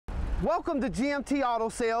Welcome to GMT Auto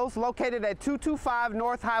Sales, located at 225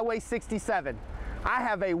 North Highway 67. I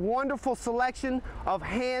have a wonderful selection of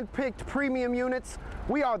hand-picked premium units.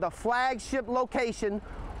 We are the flagship location,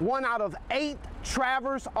 one out of 8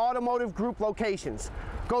 Travers Automotive Group locations.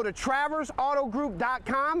 Go to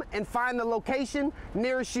traversautogroup.com and find the location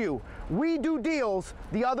nearest you. We do deals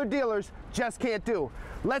the other dealers just can't do.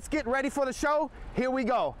 Let's get ready for the show. Here we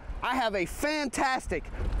go. I have a fantastic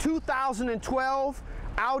 2012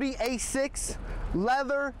 Audi A6,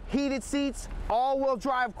 leather, heated seats, all-wheel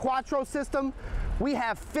drive quattro system. We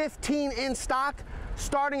have 15 in stock,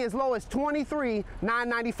 starting as low as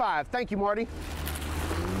 $23,995. Thank you, Marty.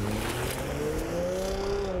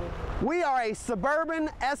 We are a Suburban,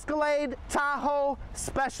 Escalade, Tahoe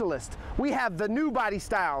specialist. We have the new body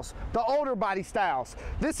styles, the older body styles.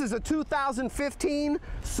 This is a 2015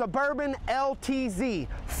 Suburban LTZ,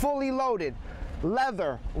 fully loaded.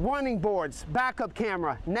 Leather, running boards, backup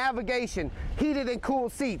camera, navigation, heated and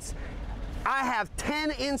cooled seats. I have 10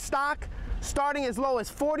 in stock, starting as low as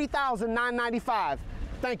 $40,995.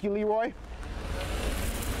 Thank you, Leroy.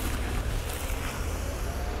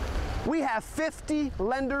 We have 50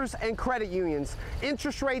 lenders and credit unions,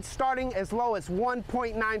 interest rates starting as low as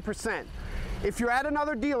 1.9%. If you're at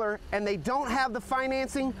another dealer and they don't have the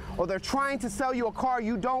financing, or they're trying to sell you a car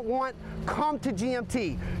you don't want, come to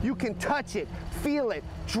GMT. You can touch it, feel it,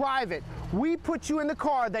 drive it. We put you in the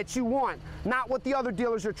car that you want, not what the other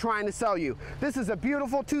dealers are trying to sell you. This is a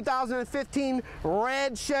beautiful 2015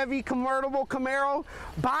 red Chevy convertible Camaro.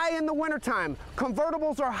 Buy in the wintertime.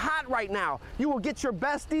 Convertibles are hot right now. You will get your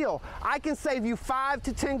best deal. I can save you 5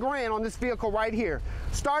 to 10 grand on this vehicle right here,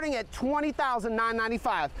 starting at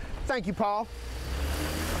 $20,995. Thank you, Paul.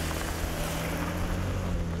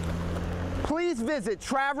 Please visit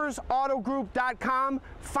traversautogroup.com.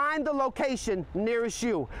 Find the location nearest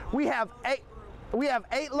you. We have 8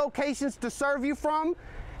 locations to serve you from,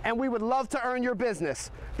 and we would love to earn your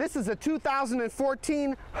business. This is a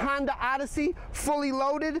 2014 Honda Odyssey, fully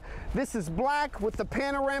loaded. This is black with the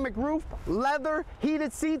panoramic roof, leather,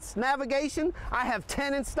 heated seats, navigation. I have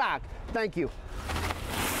 10 in stock. Thank you.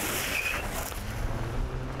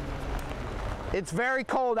 It's very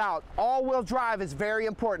cold out. All-wheel drive is very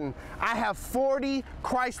important. I have 40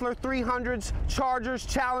 Chrysler 300s, Chargers,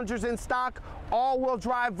 Challengers in stock, all-wheel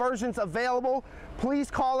drive versions available. Please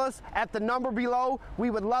call us at the number below.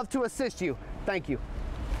 We would love to assist you. Thank you.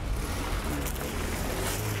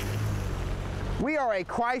 We are a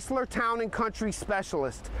Chrysler Town & Country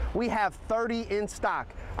specialist. We have 30 in stock.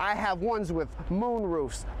 I have ones with moon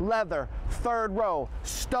roofs, leather, third row,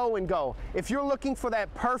 stow and go. If you're looking for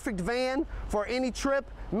that perfect van for any trip,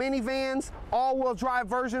 minivans, all-wheel drive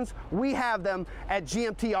versions, we have them at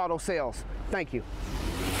GMT Auto Sales. Thank you.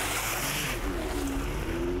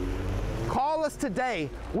 Call us today.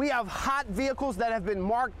 We have hot vehicles that have been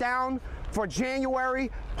marked down for January.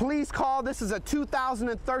 Please call. This is a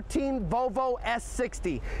 2013 Volvo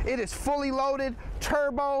S60. It is fully loaded,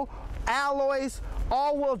 turbo, alloys,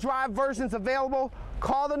 all-wheel drive versions available.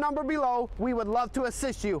 Call the number below. We would love to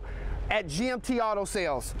assist you at GMT Auto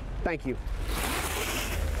Sales. Thank you.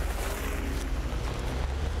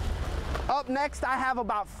 Up next, I have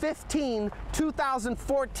about 15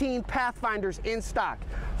 2014 Pathfinders in stock.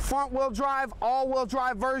 Front-wheel drive, all-wheel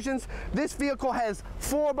drive versions. This vehicle has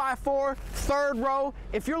 4x4, third row.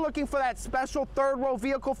 If you're looking for that special third row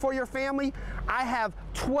vehicle for your family, I have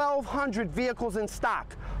 1,200 vehicles in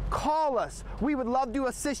stock. Call us. We would love to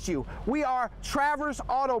assist you. We are Travers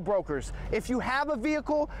Auto Brokers. If you have a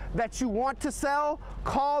vehicle that you want to sell,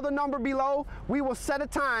 call the number below. We will set a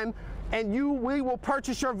time and we will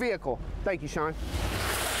purchase your vehicle. Thank you, Sean.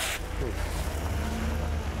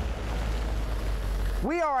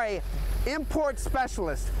 We are a import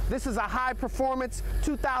specialist. This is a high performance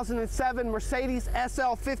 2007 Mercedes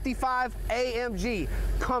SL55 AMG,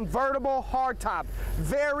 convertible hardtop,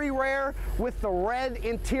 very rare with the red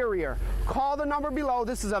interior. Call the number below.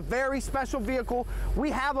 This is a very special vehicle. We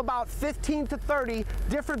have about 15 to 30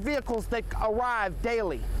 different vehicles that arrive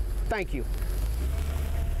daily. Thank you.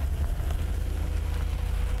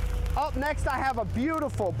 Up next, I have a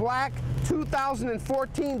beautiful black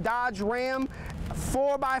 2014 Dodge Ram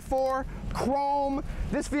 4x4 chrome.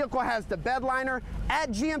 This vehicle has the bed liner.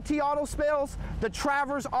 At GMT Auto Sales, the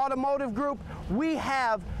Travers Automotive Group, we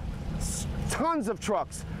have tons of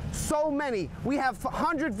trucks. So many. We have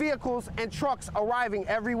 100 vehicles and trucks arriving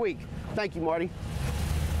every week. Thank you, Marty.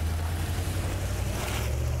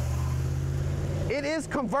 It is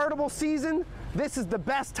convertible season. This is the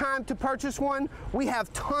best time to purchase one. We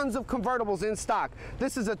have tons of convertibles in stock.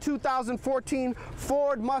 This is a 2014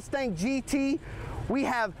 Ford Mustang GT. We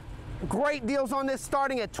have Great deals on this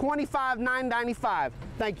starting at $25,995.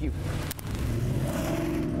 Thank you.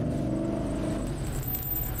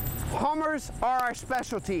 Hummers are our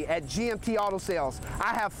specialty at GMT Auto Sales.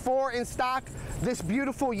 I have 4 in stock. This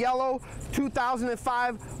beautiful yellow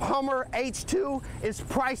 2005 Hummer H2 is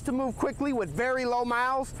priced to move quickly with very low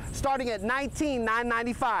miles, starting at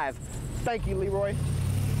 $19,995. Thank you, Leroy.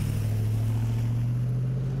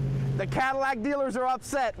 The Cadillac dealers are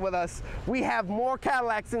upset with us. We have more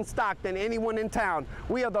Cadillacs in stock than anyone in town.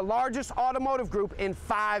 We are the largest automotive group in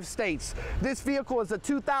 5 states. This vehicle is a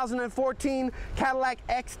 2014 Cadillac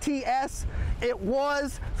XTS. It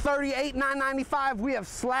was $38,995. We have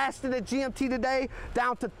slashed it at GMT today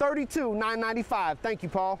down to $32,995. Thank you,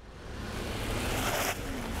 Paul.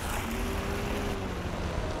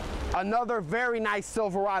 Another very nice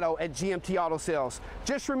Silverado at GMT Auto Sales.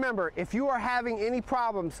 Just remember, if you are having any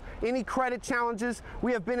problems, any credit challenges,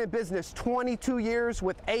 we have been in business 22 years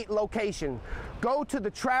with 8 locations. Go to the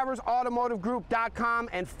TraversAutomotiveGroup.com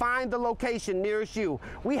and find the location nearest you.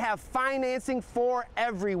 We have financing for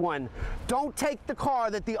everyone. Don't take the car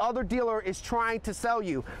that the other dealer is trying to sell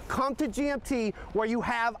you. Come to GMT where you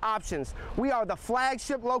have options. We are the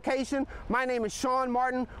flagship location. My name is Sean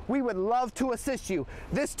Martin. We would love to assist you.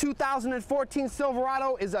 This 2014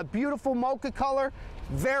 Silverado is a beautiful mocha color.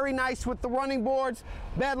 Very nice with the running boards,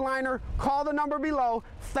 bed liner. Call the number below.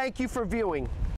 Thank you for viewing.